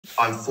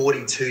I'm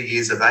 42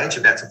 years of age,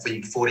 about to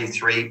be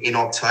 43 in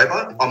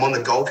October. I'm on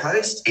the Gold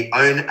Coast. I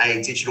own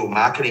a digital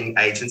marketing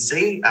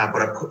agency,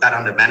 but I put that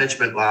under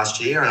management last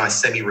year and I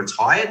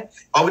semi-retired.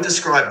 I would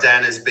describe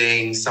Dan as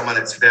being someone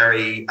that's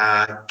very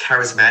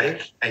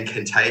charismatic and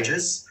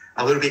contagious,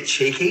 a little bit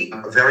cheeky,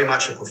 very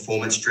much a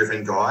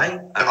performance-driven guy.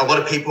 A lot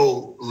of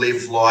people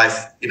live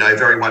life,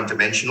 very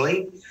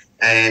one-dimensionally.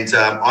 And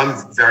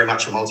I'm very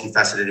much a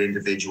multifaceted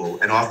individual,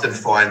 and I often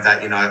find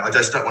that, I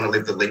just don't want to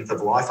live the length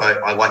of life.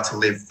 I like to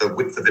live the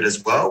width of it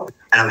as well.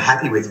 And I'm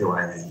happy with who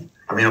I am.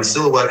 I mean, I'm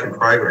still a work in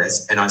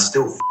progress and I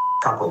still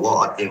up a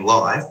lot in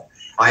life.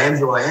 I am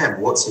who I am,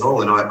 warts and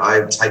all, and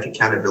I take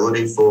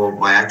accountability for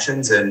my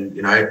actions, and,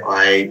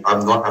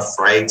 I'm not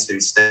afraid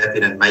to step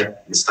in and make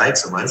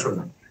mistakes and learn from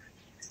them.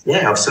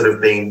 Yeah, I've sort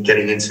of been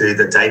getting into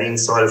the dating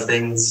side of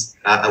things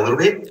a little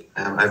bit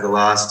over the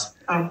last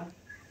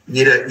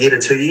year to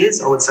 2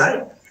 years, I would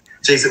say.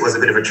 Geez, it was a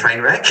bit of a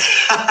train wreck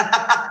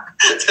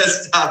to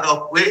start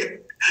off with.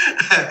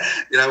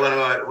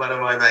 One of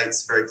my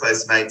mates, very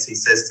close mates, he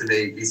said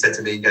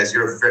to me, he goes,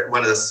 "You're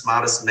one of the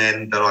smartest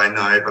men that I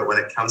know, but when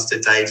it comes to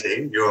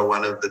dating, you're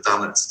one of the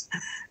dumbest."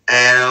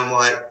 And I'm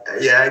like,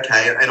 yeah,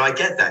 okay. And I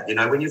get that,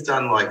 when you've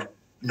done like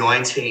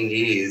 19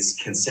 years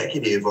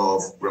consecutive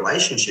of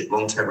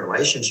long-term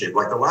relationship,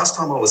 like the last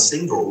time I was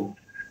single,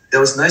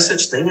 there was no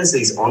such thing as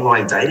these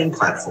online dating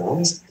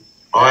platforms.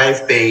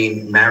 I've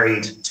been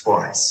married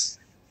twice,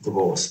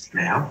 divorced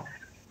now,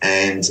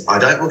 and I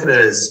don't look at it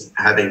as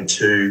having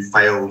two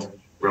failed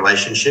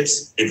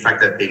relationships. In fact,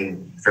 they've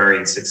been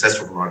very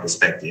successful from my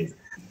perspective.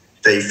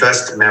 The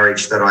first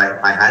marriage that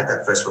I had,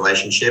 that first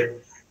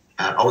relationship,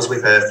 I was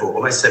with her for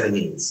almost 7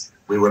 years.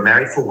 We were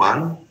married for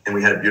 1, and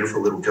we had a beautiful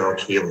little girl,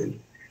 Keely.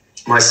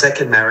 My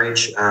second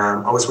marriage,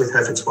 I was with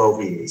her for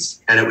 12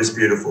 years, and it was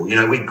beautiful.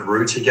 We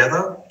grew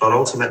together, but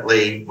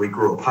ultimately we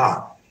grew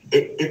apart.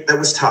 That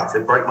was tough.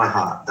 It broke my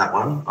heart, that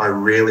one. I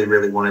really,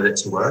 really wanted it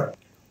to work.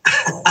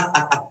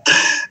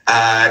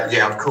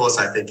 Yeah, of course,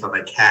 I think I'm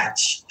a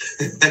catch.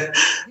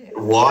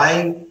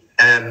 Why?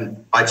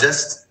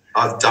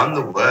 I've done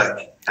the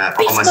work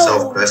on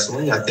myself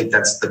personally. I think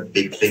that's the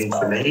big thing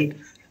for me.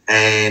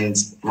 And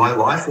my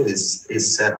life is set